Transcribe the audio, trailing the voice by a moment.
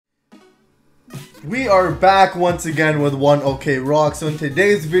We are back once again with One OK Rock. So in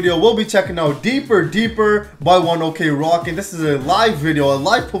today's video, we'll be checking out Deeper Deeper by One OK Rock. And this is a live video, a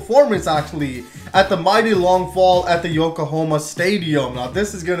live performance actually, at the Mighty Long Fall at the Yokohama Stadium. Now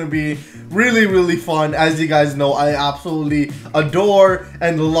this is going to be really fun. As you guys know, I absolutely adore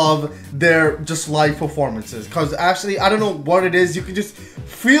and love their just live performances. Because actually, I don't know what it is, you can just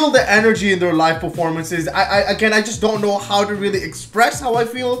feel the energy in their live performances. I just don't know how to really express how I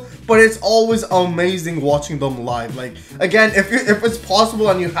feel, but it's always amazing watching them live. Like, again, if it's possible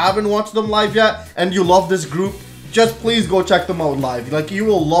and you haven't watched them live yet and you love this group, just please go check them out live. Like, you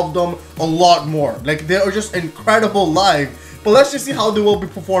will love them a lot more. Like, they are just incredible live. But let's just see how they will be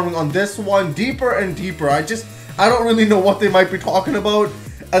performing on this one, Deeper and Deeper. I don't really know what they might be talking about.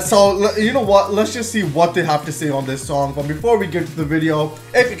 So, you know what, let's just see what they have to say on this song. But before we get to the video,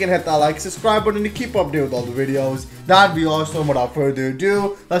 if you can hit that like, subscribe button to keep updated with all the videos, that'd be awesome. Without further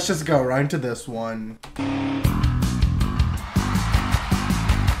ado, let's just go right into this one.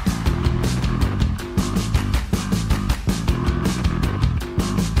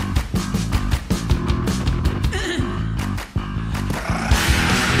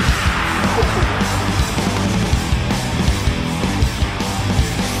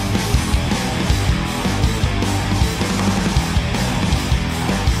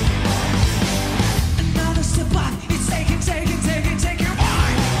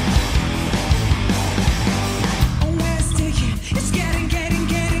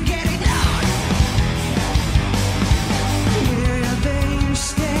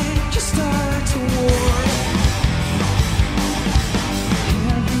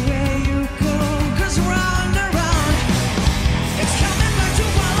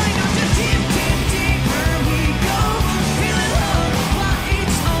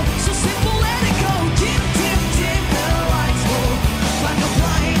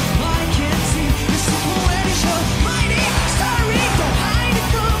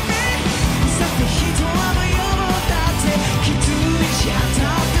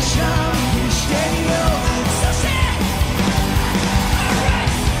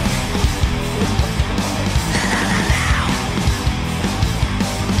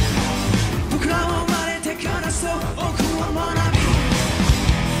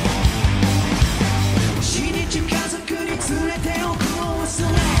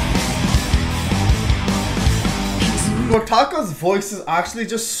 Taka's voice is actually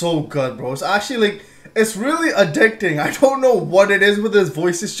just so good, bro. It's actually like, it's really addicting. I don't know what it is with his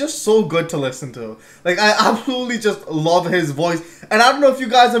voice. It's just so good to listen to. Like, I absolutely just love his voice. And I don't know if you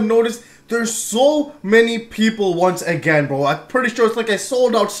guys have noticed, there's so many people once again, bro. I'm pretty sure it's like a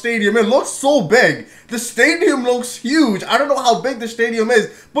sold out stadium. It looks so big. The stadium looks huge. I don't know how big the stadium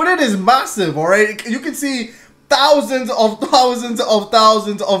is, but it is massive, alright? You can see thousands of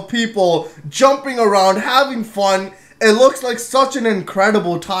people jumping around, having fun. It looks like such an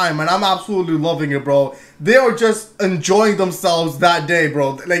incredible time, and I'm absolutely loving it, bro. They are just enjoying themselves that day,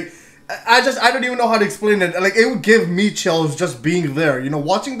 bro. Like, I don't even know how to explain it. Like, it would give me chills just being there. You know,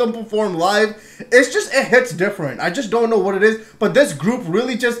 watching them perform live, it hits different. I just don't know what it is, but this group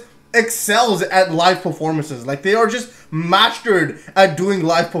really just excels at live performances. Like, they are just mastered at doing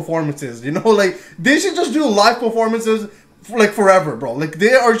live performances. You know, like, they should just do live performances like forever, bro. Like,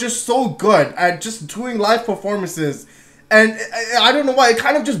 they are just so good at just doing live performances, and I don't know why, it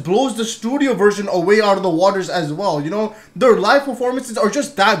kind of just blows the studio version away out of the waters as well. You know, their live performances are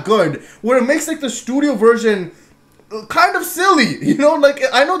just that good, where it makes like the studio version kind of silly. You know, like,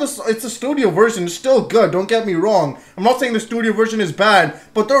 I know this, it's a studio version, it's still good, don't get me wrong. I'm not saying the studio version is bad,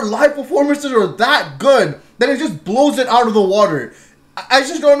 but their live performances are that good that it just blows it out of the water. I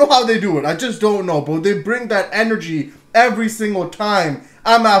just don't know how they do it. I just don't know, bro. They bring that energy every single time.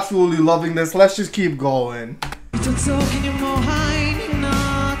 I'm absolutely loving this. Let's just keep going.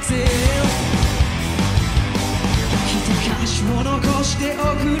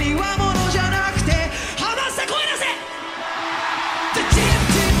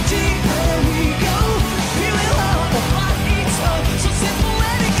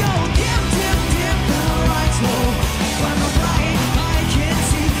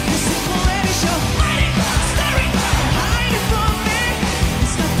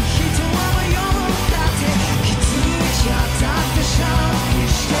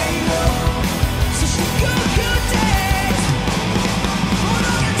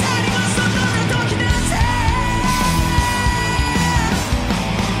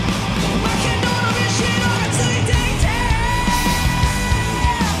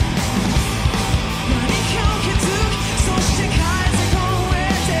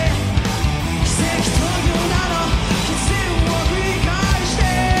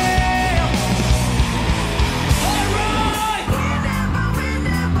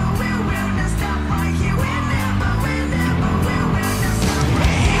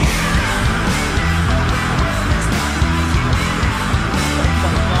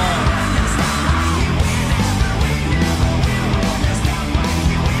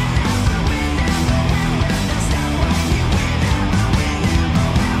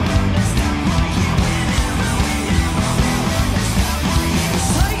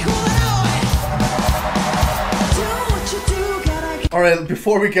 Alright,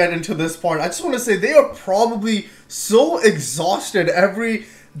 before we get into this part, I just want to say they are probably so exhausted every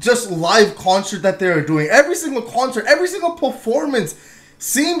just live concert that they're doing. Every single concert, every single performance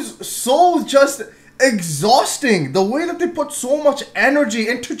seems so just exhausting. The way that they put so much energy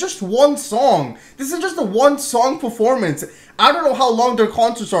into just one song. This is just a one song performance. I don't know how long their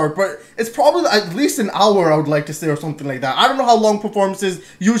concerts are, but it's probably at least an hour, I would like to say, or something like that. I don't know how long performances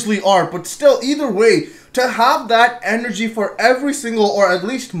usually are, but still, either way, to have that energy for every single, or at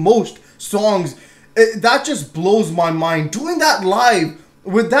least most songs, that just blows my mind. Doing that live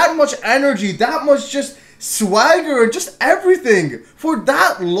with that much energy, that much just swagger, just everything for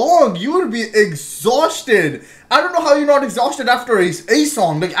that long, you would be exhausted. I don't know how you're not exhausted after a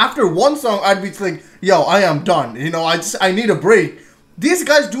song. Like after one song, I'd be like, yo, I am done. You know, I need a break. These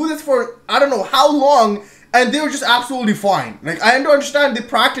guys do this for I don't know how long, and they were just absolutely fine. Like I understand they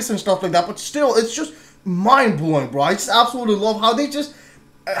practice and stuff like that, but still, it's just mind blowing, bro. I just absolutely love how they just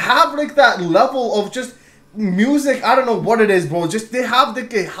have like that level of just music. I don't know what it is, bro. Just they have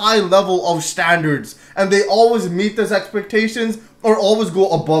like a high level of standards, and they always meet those expectations or always go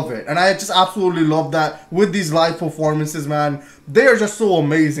above it. And I just absolutely love that with these live performances, man. They are just so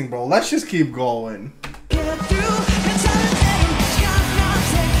amazing, bro. Let's just keep going.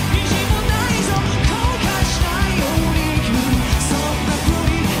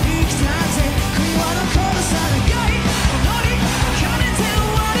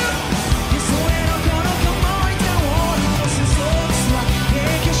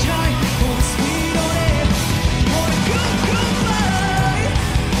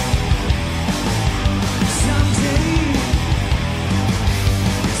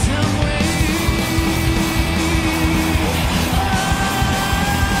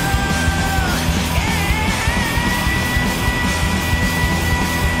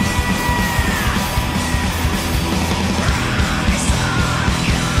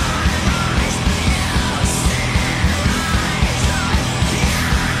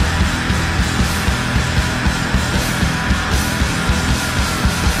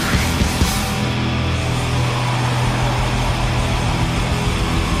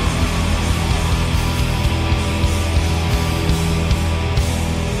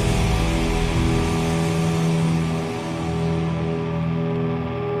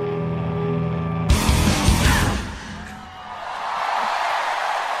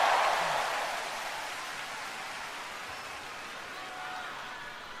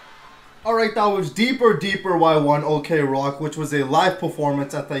 Alright, that was Deeper Deeper Y1 OK Rock, which was a live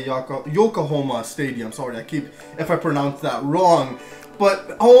performance at the Yokohama Stadium. Sorry, if I pronounced that wrong.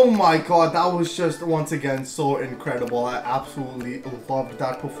 But, oh my god, that was just, once again, so incredible. I absolutely loved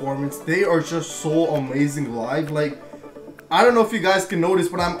that performance. They are just so amazing live. Like, I don't know if you guys can notice,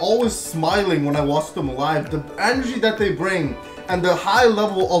 but I'm always smiling when I watch them live. The energy that they bring and the high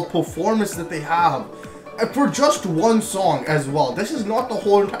level of performance that they have. For just one song as well. This is not the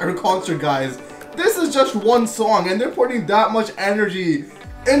whole entire concert, guys. This is just one song, and they're putting that much energy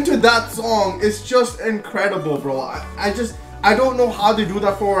into that song. It's just incredible, bro. I don't know how they do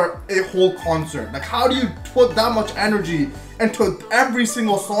that for a whole concert. Like, how do you put that much energy into every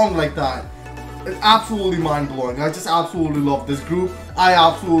single song like that? It's absolutely mind-blowing. I just absolutely love this group. I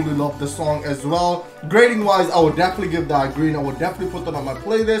absolutely love the song as well. Grading wise, I would definitely give that a green. I would definitely put that on my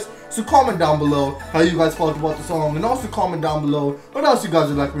playlist. So comment down below how you guys felt about the song, and also comment down below what else you guys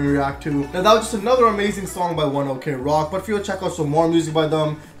would like me to react to. Now that was just another amazing song by One OK Rock, but if you want to check out some more music by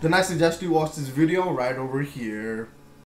them, then I suggest you watch this video right over here.